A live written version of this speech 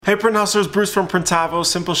Hey Print Hustlers, Bruce from Printavo,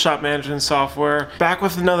 Simple Shop Management Software. Back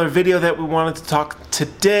with another video that we wanted to talk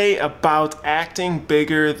today about acting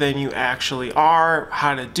bigger than you actually are,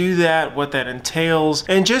 how to do that, what that entails,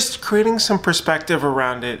 and just creating some perspective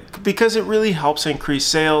around it because it really helps increase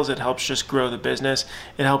sales, it helps just grow the business,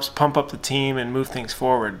 it helps pump up the team and move things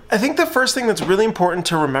forward. I think the first thing that's really important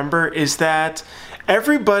to remember is that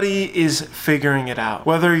everybody is figuring it out.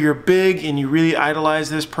 Whether you're big and you really idolize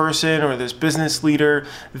this person or this business leader,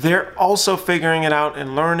 they're also figuring it out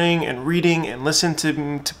and learning and reading and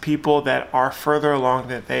listening to people that are further along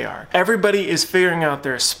than they are. Everybody is figuring out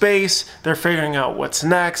their space, they're figuring out what's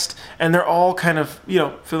next, and they're all kind of,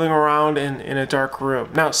 feeling around in a dark room.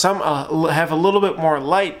 Now, some have a little bit more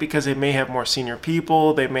light because they may have more senior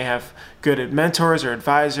people, they may have good mentors or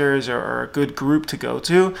advisors or a good group to go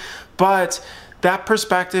to, but that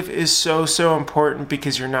perspective is so important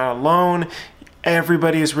because you're not alone.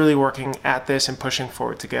 Everybody is really working at this and pushing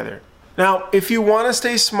forward together. Now, if you want to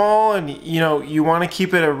stay small and you want to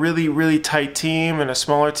keep it a really tight team and a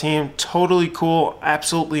smaller team, totally cool,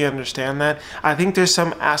 absolutely understand that. I think there's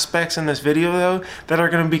some aspects in this video though that are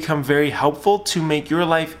going to become very helpful to make your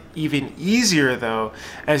life even easier though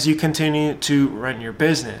as you continue to run your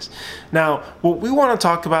business. Now, what we want to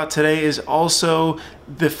talk about today is also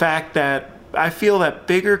the fact that I feel that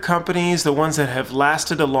bigger companies, the ones that have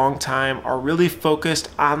lasted a long time, are really focused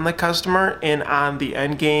on the customer and on the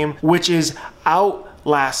end game, which is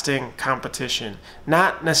outlasting competition,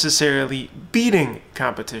 not necessarily beating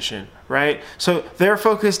competition, right? So they're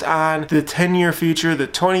focused on the 10-year future, the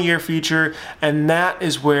 20-year future, and that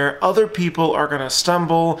is where other people are going to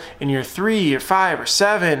stumble in year 3, year 5, or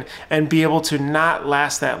 7 and be able to not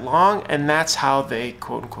last that long, and that's how they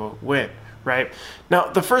quote-unquote win. Right? Now,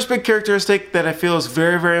 the first big characteristic that I feel is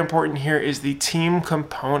very important here is the team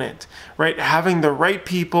component, right? Having the right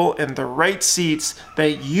people in the right seats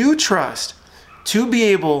that you trust to be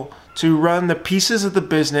able to run the pieces of the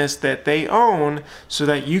business that they own so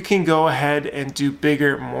that you can go ahead and do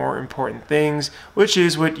bigger, more important things, which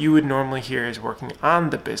is what you would normally hear is working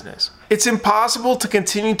on the business. It's impossible to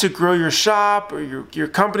continue to grow your shop or your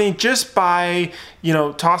company just by,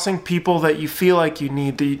 tossing people that you feel like you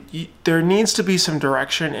need. There needs to be some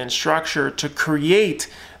direction and structure to create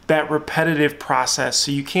that repetitive process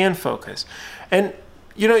so you can focus. And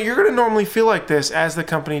you're going to normally feel like this as the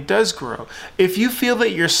company does grow. If you feel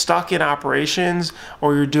that you're stuck in operations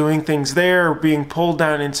or you're doing things there or being pulled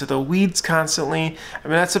down into the weeds constantly,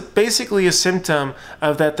 that's basically a symptom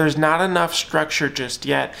of that there's not enough structure just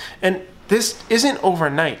yet. And this isn't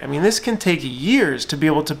overnight. This can take years to be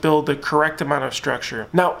able to build the correct amount of structure.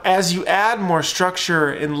 Now, as you add more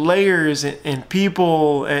structure and layers and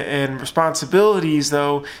people and responsibilities,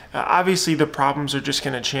 though, obviously the problems are just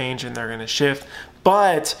going to change and they're going to shift.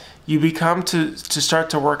 But you become to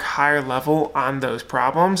start to work higher level on those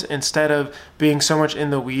problems instead of being so much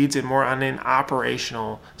in the weeds and more on an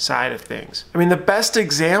operational side of things. The best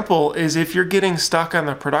example is if you're getting stuck on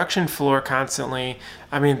the production floor constantly,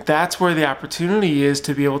 that's where the opportunity is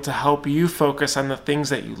to be able to help you focus on the things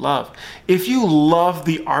that you love. If you love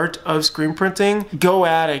the art of screen printing, go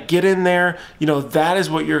at it, get in there. That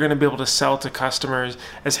is what you're going to be able to sell to customers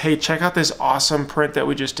as, hey, check out this awesome print that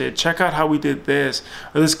we just did. Check out how we did this,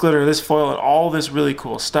 or this glitter, this foil, and all this really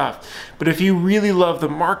cool stuff. But if you really love the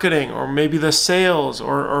marketing or maybe the sales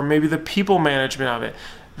or maybe the people management of it,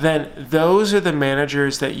 then those are the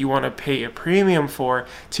managers that you want to pay a premium for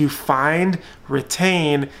to find,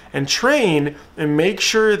 retain, and train and make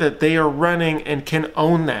sure that they are running and can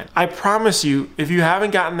own that. I promise you, if you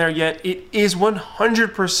haven't gotten there yet, it is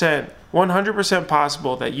 100%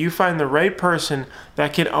 possible that you find the right person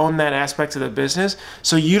that can own that aspect of the business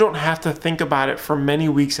so you don't have to think about it for many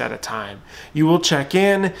weeks at a time. You will check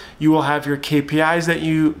in, you will have your KPIs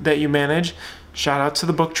that you manage. Shout out to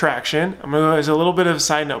the book Traction. I'm going to go as a little bit of a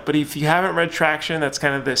side note, but if you haven't read Traction, that's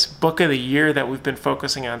kind of this book of the year that we've been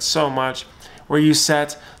focusing on so much, where you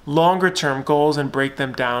set longer term goals and break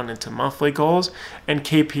them down into monthly goals and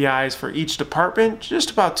KPIs for each department, just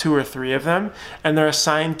about 2 or 3 of them, and they're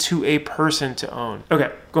assigned to a person to own.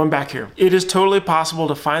 Okay, going back here. It is totally possible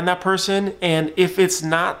to find that person, and if it's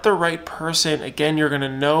not the right person, again, you're going to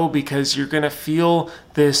know because you're going to feel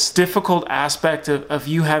this difficult aspect of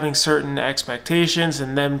you having certain expectations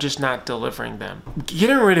and them just not delivering them.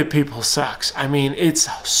 Getting rid of people sucks. It's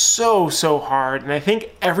so hard, and I think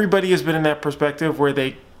everybody has been in that perspective where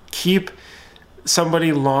they keep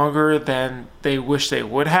somebody longer than they wish they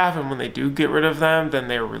would have, and when they do get rid of them, then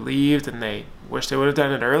they're relieved and they wish they would have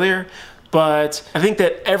done it earlier. But I think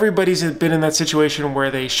that everybody's been in that situation where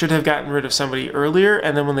they should have gotten rid of somebody earlier,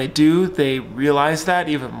 and then when they do, they realize that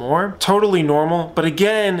even more. Totally normal. But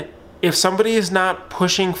again, if somebody is not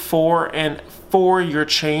pushing for your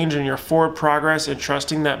change and your forward progress and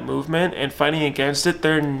trusting that movement and fighting against it,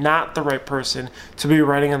 they're not the right person to be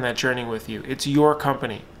riding on that journey with you. It's your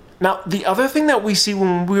company. Now, the other thing that we see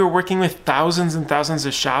when we are working with thousands and thousands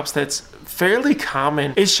of shops that's fairly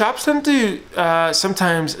common is shops tend to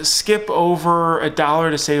sometimes skip over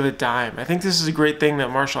 $1 to save a dime. I think this is a great thing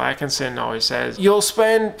that Marshall Atkinson always says. You'll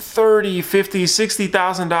spend $30,000, $50,000,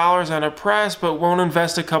 $60,000 on a press, but won't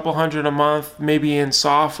invest a couple hundred a month, maybe in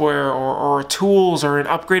software or tools or an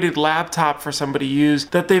upgraded laptop for somebody to use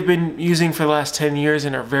that they've been using for the last 10 years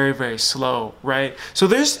and are very, very slow, right? So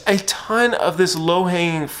there's a ton of this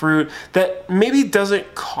low-hanging fruit that maybe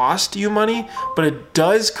doesn't cost you money, but it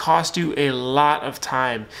does cost you a lot of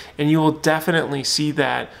time, and you will definitely see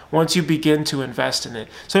that once you begin to invest in it.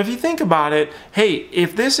 So if you think about it, hey,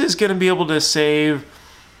 if this is going to be able to save,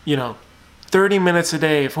 30 minutes a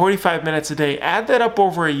day, 45 minutes a day, add that up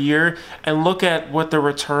over a year and look at what the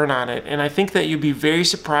return on it. And I think that you'd be very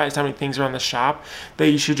surprised how many things are on the shop that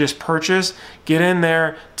you should just purchase, get in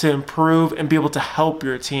there to improve and be able to help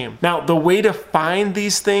your team. Now, the way to find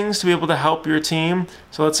these things to be able to help your team,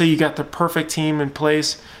 so let's say you got the perfect team in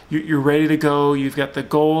place, you're ready to go, you've got the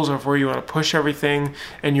goals of where you want to push everything,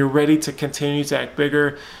 and you're ready to continue to act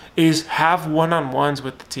bigger, is have one-on-ones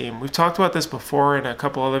with the team. We've talked about this before in a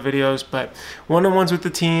couple other videos, but one-on-ones with the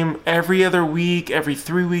team every other week, every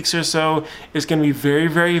 3 weeks or so is going to be very,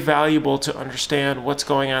 very valuable to understand what's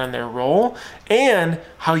going on in their role and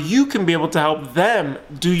how you can be able to help them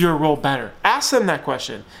do your role better. Ask them that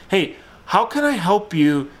question. Hey, how can I help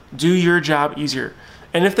you do your job easier?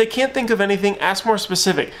 And if they can't think of anything, ask more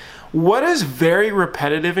specific. What is very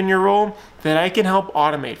repetitive in your role that I can help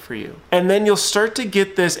automate for you? And then you'll start to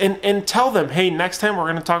get this and tell them, hey, next time we're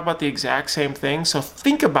gonna talk about the exact same thing. So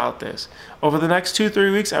think about this. Over the next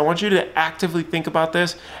 2-3 weeks, I want you to actively think about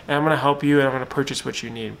this, and I'm gonna help you and I'm gonna purchase what you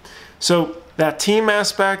need. So that team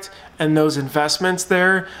aspect and those investments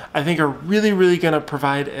there, I think are really, really going to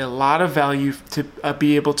provide a lot of value to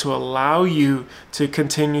be able to allow you to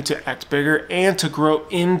continue to act bigger and to grow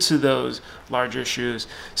into those larger shoes.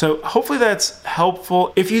 So hopefully that's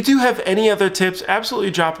helpful. If you do have any other tips, absolutely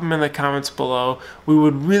drop them in the comments below. We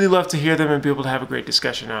would really love to hear them and be able to have a great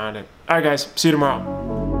discussion on it. All right, guys, see you tomorrow.